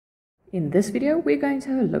In this video, we're going to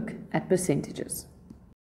have a look at percentages.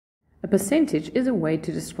 A percentage is a way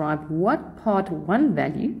to describe what part one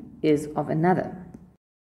value is of another.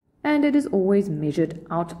 And it is always measured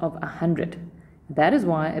out of 100. That is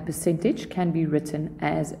why a percentage can be written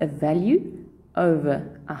as a value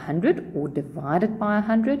over 100 or divided by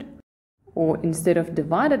 100. Or instead of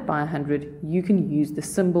divided by 100, you can use the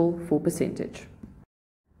symbol for percentage.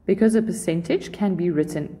 Because a percentage can be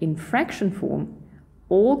written in fraction form,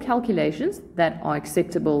 all calculations that are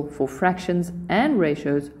acceptable for fractions and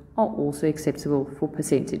ratios are also acceptable for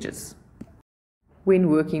percentages. When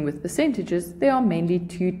working with percentages, there are mainly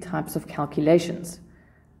two types of calculations.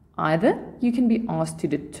 Either you can be asked to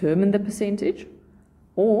determine the percentage,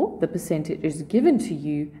 or the percentage is given to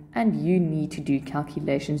you and you need to do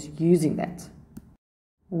calculations using that.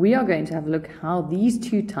 We are going to have a look how these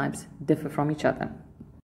two types differ from each other.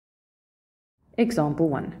 Example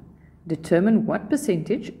 1. Determine what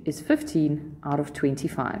percentage is 15 out of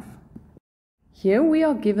 25. Here we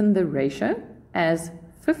are given the ratio as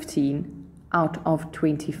 15 out of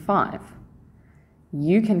 25.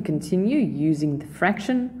 You can continue using the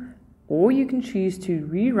fraction, or you can choose to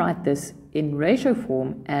rewrite this in ratio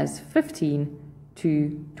form as 15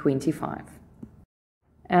 to 25.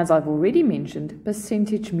 As I've already mentioned,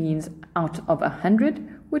 percentage means out of 100,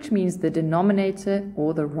 which means the denominator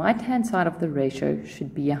or the right-hand side of the ratio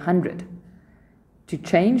should be 100. To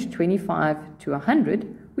change 25 to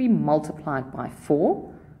 100, we multiply it by 4,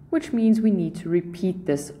 which means we need to repeat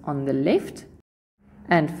this on the left,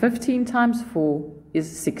 and 15 times 4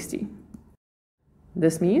 is 60.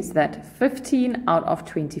 This means that 15 out of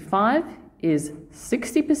 25 is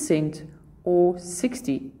 60% or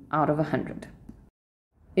 60 out of 100.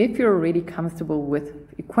 If you're already comfortable with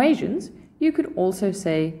equations, you could also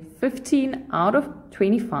say 15 out of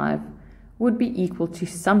 25 would be equal to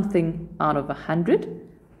something out of 100.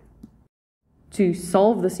 To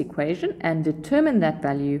solve this equation and determine that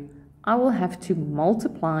value, I will have to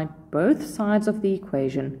multiply both sides of the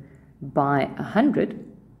equation by 100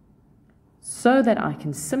 so that I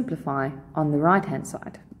can simplify on the right-hand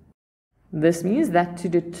side. This means that to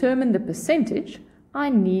determine the percentage, I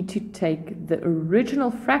need to take the original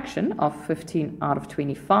fraction of 15 out of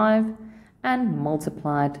 25 and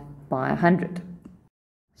multiply it by 100.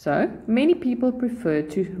 So, many people prefer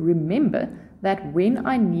to remember that when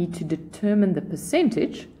I need to determine the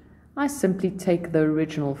percentage, I simply take the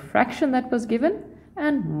original fraction that was given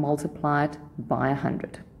and multiply it by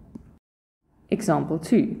 100. Example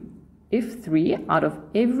 2. If 3 out of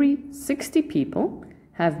every 60 people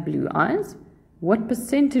have blue eyes, what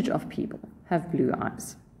percentage of people have blue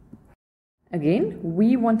eyes? Again,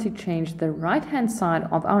 we want to change the right-hand side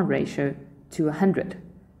of our ratio to 100.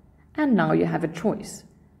 And now you have a choice.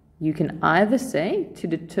 You can either say, to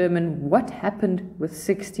determine what happened with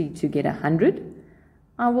 60 to get 100,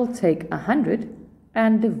 I will take 100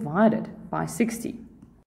 and divide it by 60.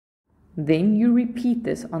 Then you repeat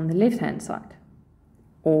this on the left-hand side.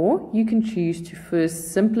 Or you can choose to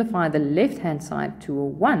first simplify the left-hand side to a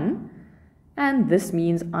 1, and this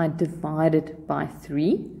means I divide it by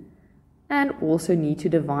 3, and also need to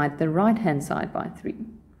divide the right-hand side by 3.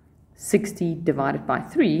 60 divided by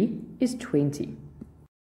 3 is 20.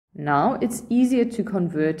 Now it's easier to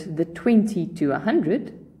convert the 20 to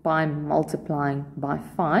 100 by multiplying by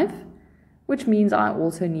 5, which means I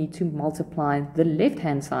also need to multiply the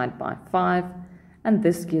left-hand side by 5, and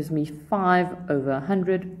this gives me 5 over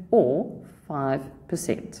 100 or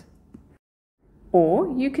 5%.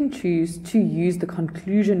 Or you can choose to use the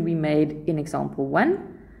conclusion we made in example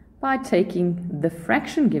 1 by taking the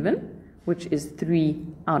fraction given, which is 3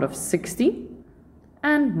 out of 60,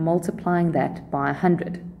 and multiplying that by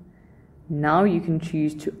 100. Now you can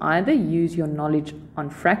choose to either use your knowledge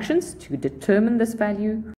on fractions to determine this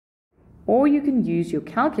value, or you can use your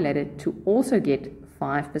calculator to also get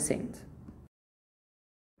 5%.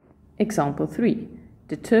 Example 3.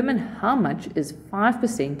 Determine how much is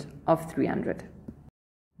 5% of 300.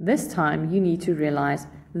 This time you need to realize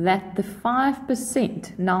that the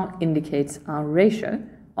 5% now indicates our ratio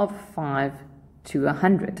of 5 to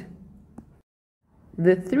 100.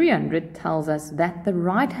 The 300 tells us that the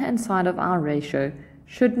right-hand side of our ratio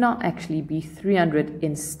should now actually be 300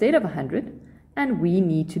 instead of 100, and we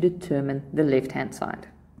need to determine the left-hand side.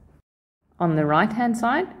 On the right-hand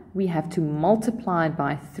side, we have to multiply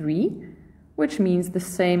by 3, which means the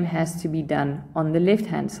same has to be done on the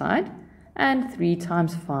left-hand side, and 3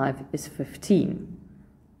 times 5 is 15.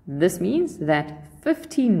 This means that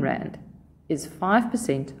 15 Rand is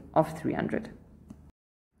 5% of 300.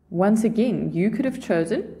 Once again, you could have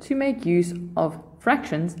chosen to make use of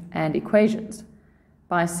fractions and equations,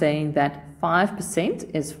 by saying that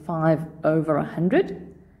 5% is 5 over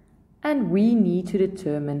 100, and we need to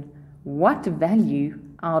determine what value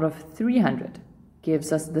out of 300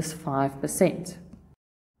 gives us this 5%.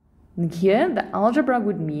 Here, the algebra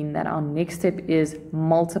would mean that our next step is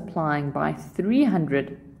multiplying by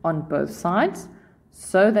 300 on both sides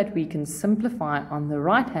so that we can simplify on the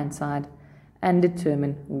right-hand side and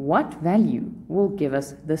determine what value will give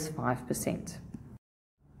us this 5%.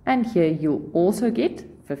 And here you'll also get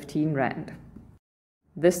 15 Rand.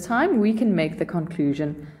 This time we can make the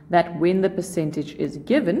conclusion that when the percentage is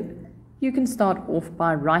given, you can start off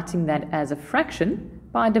by writing that as a fraction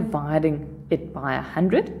by dividing it by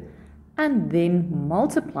 100 and then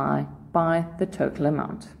multiply by the total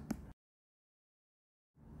amount.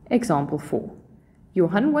 Example 4.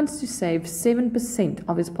 Johan wants to save 7%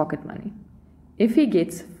 of his pocket money. If he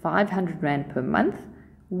gets 500 Rand per month,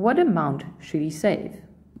 what amount should he save?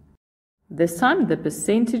 This time the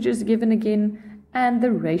percentage is given again and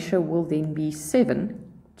the ratio will then be 7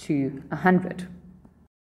 to 100.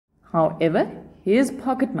 However, his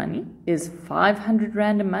pocket money is 500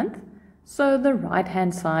 Rand a month, so the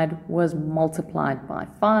right-hand side was multiplied by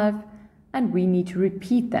 5 and we need to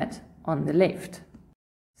repeat that on the left.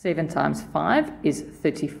 7 times 5 is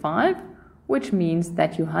 35, which means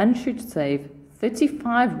that Johan should save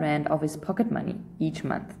 35 Rand of his pocket money each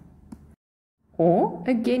month. Or,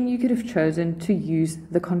 again, you could have chosen to use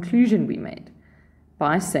the conclusion we made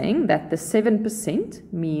by saying that the 7%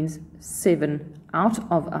 means 7 out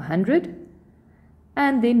of 100,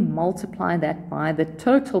 and then multiply that by the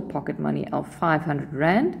total pocket money of 500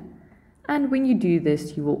 Rand, and when you do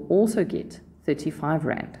this you will also get 35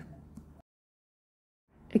 Rand.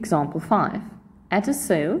 Example 5. At a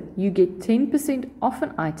sale, you get 10% off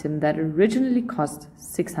an item that originally cost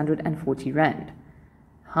 640 Rand.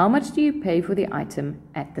 How much do you pay for the item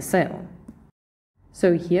at the sale?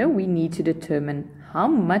 So here we need to determine how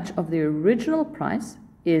much of the original price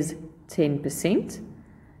is 10%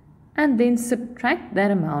 and then subtract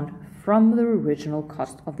that amount from the original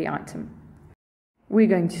cost of the item. We're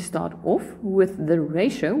going to start off with the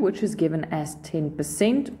ratio, which is given as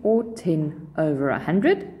 10% or 10 over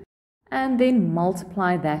 100, and then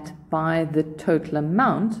multiply that by the total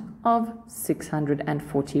amount of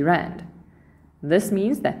 640 Rand. This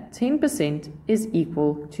means that 10% is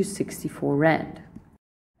equal to 64 Rand.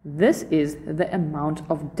 This is the amount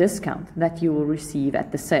of discount that you will receive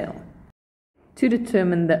at the sale. To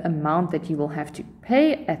determine the amount that you will have to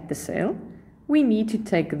pay at the sale, we need to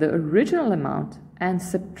take the original amount and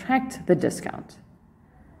subtract the discount.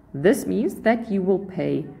 This means that you will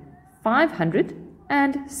pay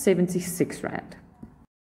 576 Rand.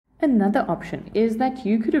 Another option is that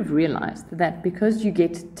you could have realized that because you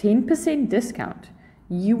get 10% discount,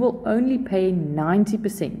 you will only pay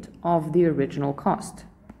 90% of the original cost,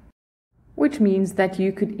 which means that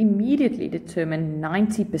you could immediately determine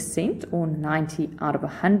 90% or 90 out of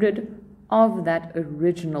 100 of that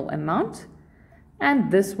original amount,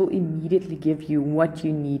 and this will immediately give you what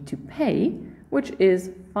you need to pay, which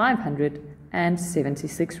is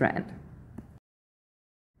 576 Rand.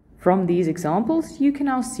 From these examples, you can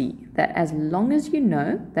now see that as long as you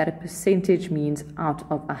know that a percentage means out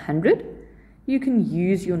of 100, you can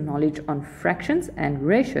use your knowledge on fractions and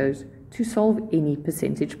ratios to solve any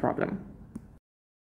percentage problem.